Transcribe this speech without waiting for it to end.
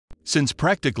Since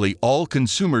practically all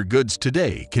consumer goods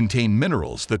today contain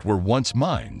minerals that were once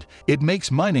mined, it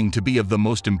makes mining to be of the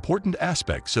most important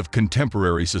aspects of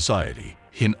contemporary society.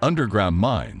 In underground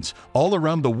mines all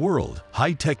around the world,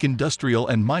 high-tech industrial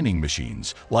and mining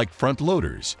machines like front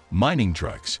loaders, mining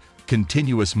trucks,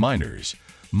 continuous miners,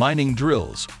 mining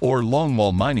drills, or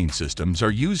longwall mining systems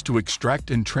are used to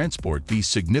extract and transport these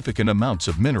significant amounts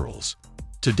of minerals.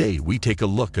 Today we take a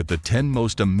look at the 10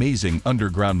 most amazing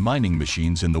underground mining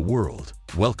machines in the world.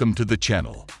 Welcome to the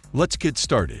channel. Let's get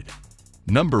started.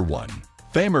 Number 1.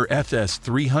 Famer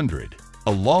FS300.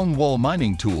 A longwall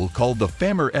mining tool called the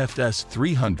Famer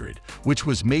FS300, which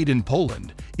was made in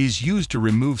Poland, is used to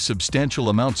remove substantial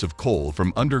amounts of coal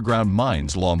from underground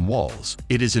mines' long walls.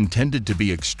 It is intended to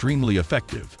be extremely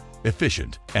effective,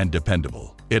 efficient, and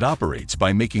dependable. It operates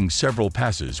by making several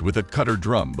passes with a cutter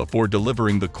drum before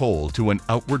delivering the coal to an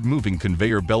outward-moving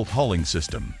conveyor belt hauling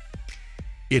system.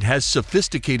 It has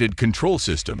sophisticated control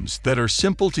systems that are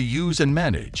simple to use and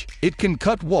manage. It can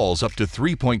cut walls up to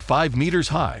 3.5 meters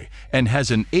high and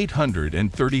has an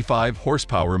 835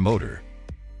 horsepower motor.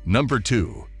 Number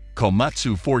 2.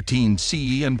 Komatsu 14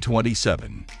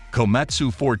 CEM27.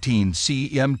 Komatsu 14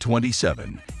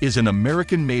 CEM27 is an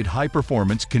American-made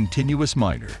high-performance continuous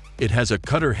miner. It has a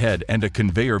cutter head and a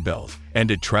conveyor belt,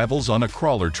 and it travels on a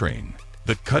crawler train.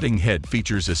 The cutting head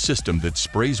features a system that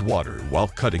sprays water while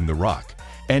cutting the rock,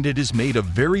 and it is made of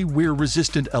very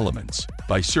wear-resistant elements.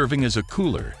 By serving as a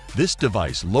cooler, this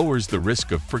device lowers the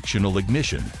risk of frictional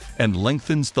ignition and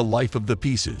lengthens the life of the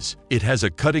pieces. It has a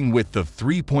cutting width of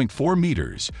 3.4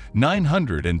 meters,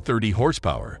 930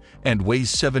 horsepower, and weighs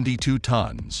 72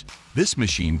 tons. This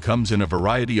machine comes in a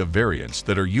variety of variants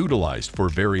that are utilized for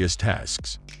various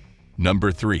tasks.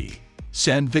 Number 3.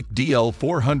 Sandvik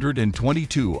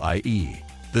DL422IE.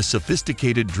 The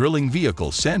sophisticated drilling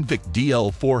vehicle Sandvik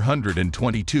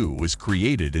DL422 was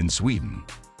created in Sweden.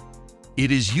 It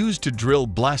is used to drill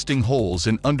blasting holes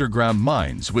in underground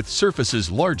mines with surfaces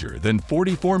larger than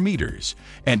 44 meters,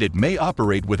 and it may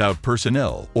operate without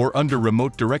personnel or under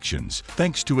remote directions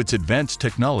thanks to its advanced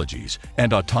technologies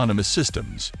and autonomous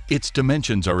systems. Its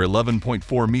dimensions are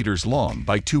 11.4 meters long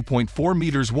by 2.4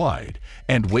 meters wide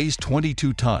and weighs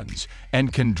 22 tons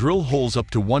and can drill holes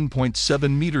up to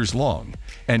 1.7 meters long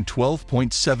and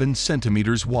 12.7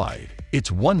 centimeters wide. Its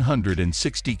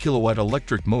 160 kilowatt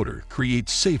electric motor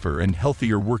creates safer and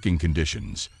healthier working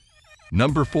conditions.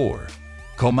 Number 4.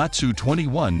 Komatsu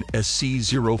 21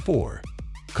 SC04.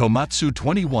 Komatsu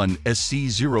 21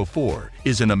 SC04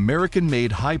 is an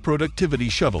American-made high-productivity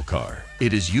shovel car.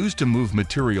 It is used to move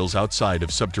materials outside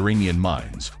of subterranean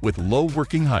mines with low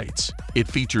working heights. It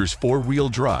features four-wheel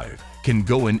drive, can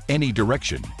go in any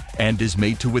direction, and is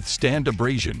made to withstand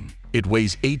abrasion. It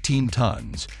weighs 18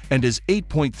 tons and is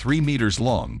 8.3 meters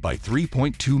long by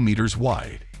 3.2 meters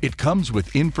wide. It comes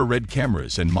with infrared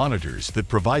cameras and monitors that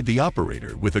provide the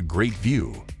operator with a great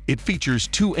view. It features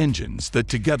two engines that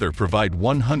together provide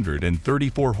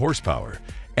 134 horsepower,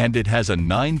 and it has a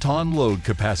 9-ton load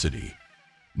capacity.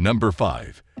 Number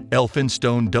 5.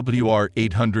 Elphinstone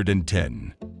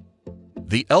WR810.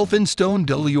 The Elphinstone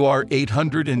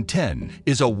WR810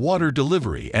 is a water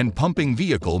delivery and pumping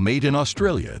vehicle made in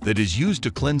Australia that is used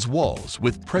to cleanse walls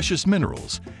with precious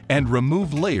minerals and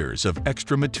remove layers of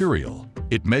extra material.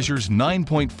 It measures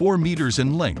 9.4 meters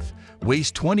in length,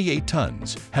 weighs 28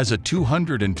 tons, has a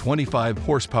 225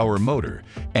 horsepower motor,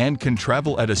 and can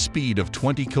travel at a speed of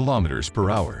 20 kilometers per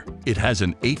hour. It has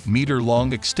an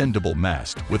 8-meter-long extendable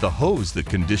mast with a hose that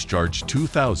can discharge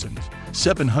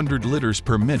 2,700 liters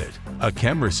per minute, a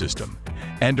camera system,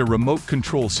 and a remote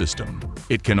control system.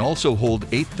 It can also hold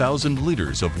 8,000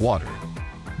 liters of water.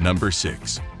 Number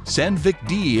 6. Sandvik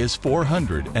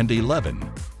DES411.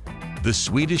 The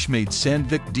Swedish-made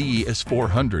Sandvik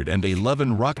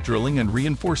DES411 rock drilling and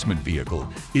reinforcement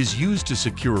vehicle is used to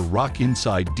secure rock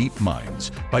inside deep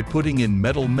mines by putting in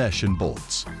metal mesh and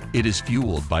bolts. It is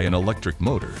fueled by an electric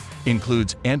motor,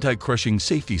 includes anti-crushing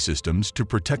safety systems to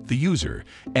protect the user,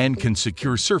 and can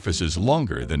secure surfaces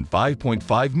longer than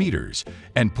 5.5 meters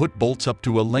and put bolts up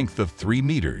to a length of 3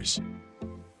 meters.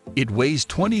 It weighs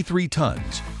 23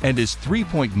 tons and is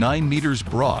 3.9 meters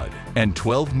broad and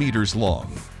 12 meters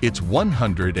long. Its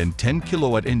 110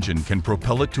 kilowatt engine can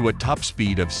propel it to a top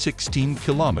speed of 16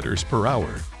 kilometers per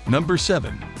hour. Number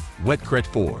 7. Wetcret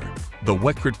 4. The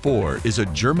Wetcret 4 is a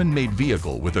German-made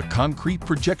vehicle with a concrete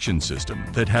projection system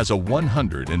that has a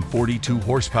 142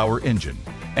 horsepower engine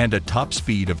and a top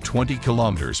speed of 20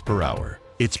 kilometers per hour.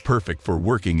 It's perfect for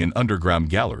working in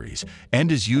underground galleries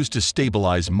and is used to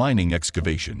stabilize mining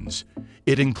excavations.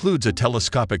 It includes a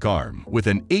telescopic arm with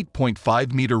an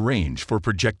 8.5-meter range for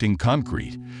projecting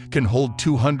concrete, can hold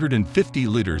 250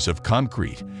 liters of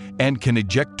concrete, and can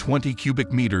eject 20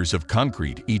 cubic meters of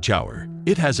concrete each hour.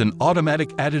 It has an automatic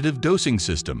additive dosing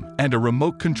system and a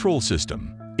remote control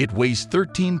system. It weighs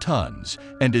 13 tons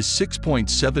and is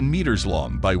 6.7 meters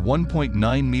long by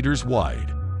 1.9 meters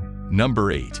wide.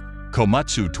 Number 8.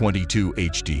 Komatsu 22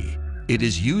 HD. It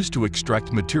is used to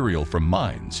extract material from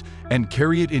mines and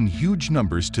carry it in huge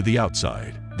numbers to the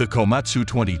outside. The Komatsu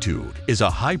 22 is a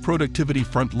high-productivity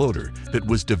front loader that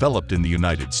was developed in the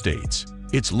United States.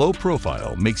 Its low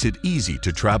profile makes it easy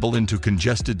to travel into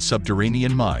congested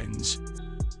subterranean mines.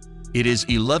 It is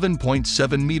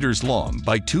 11.7 meters long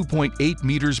by 2.8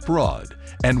 meters broad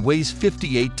and weighs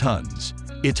 58 tons.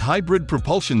 Its hybrid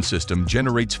propulsion system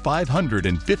generates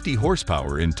 550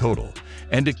 horsepower in total,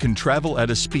 and it can travel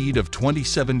at a speed of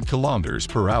 27 kilometers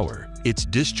per hour. Its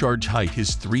discharge height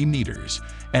is 3 meters,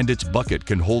 and its bucket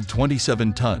can hold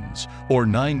 27 tons, or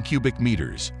 9 cubic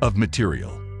meters, of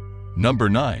material. Number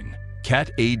 9.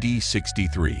 CAT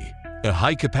AD63. A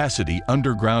high-capacity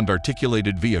underground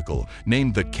articulated vehicle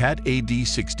named the CAT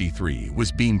AD63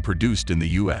 was being produced in the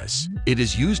U.S. It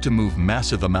is used to move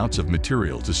massive amounts of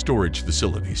material to storage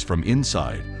facilities from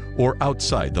inside or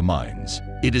outside the mines.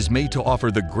 It is made to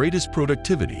offer the greatest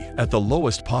productivity at the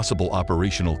lowest possible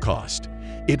operational cost.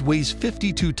 It weighs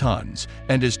 52 tons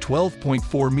and is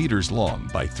 12.4 meters long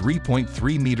by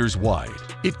 3.3 meters wide.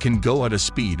 It can go at a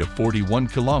speed of 41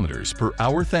 kilometers per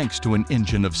hour thanks to an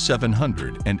engine of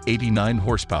 789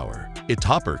 horsepower. Its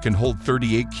hopper can hold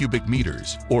 38 cubic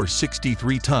meters or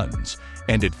 63 tons,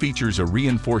 and it features a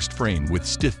reinforced frame with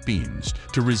stiff beams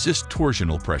to resist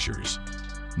torsional pressures.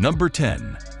 Number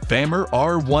 10. FAMR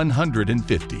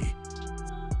R150.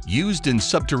 Used in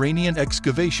subterranean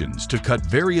excavations to cut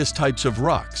various types of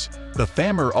rocks, the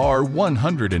FAMR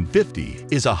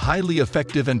R150 is a highly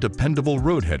effective and dependable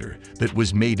roadheader that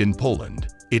was made in Poland.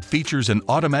 It features an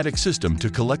automatic system to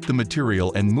collect the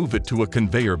material and move it to a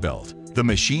conveyor belt. The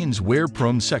machine's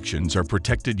wear-prone sections are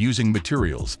protected using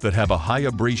materials that have a high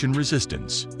abrasion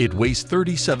resistance. It weighs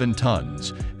 37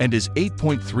 tons and is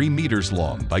 8.3 meters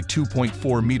long by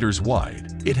 2.4 meters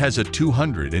wide. It has a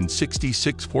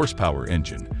 266 horsepower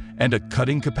engine and a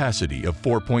cutting capacity of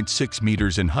 4.6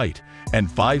 meters in height and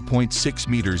 5.6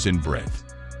 meters in breadth.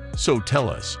 So tell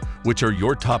us, which are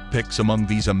your top picks among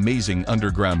these amazing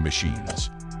underground machines?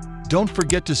 Don't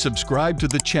forget to subscribe to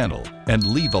the channel and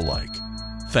leave a like.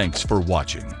 Thanks for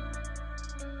watching.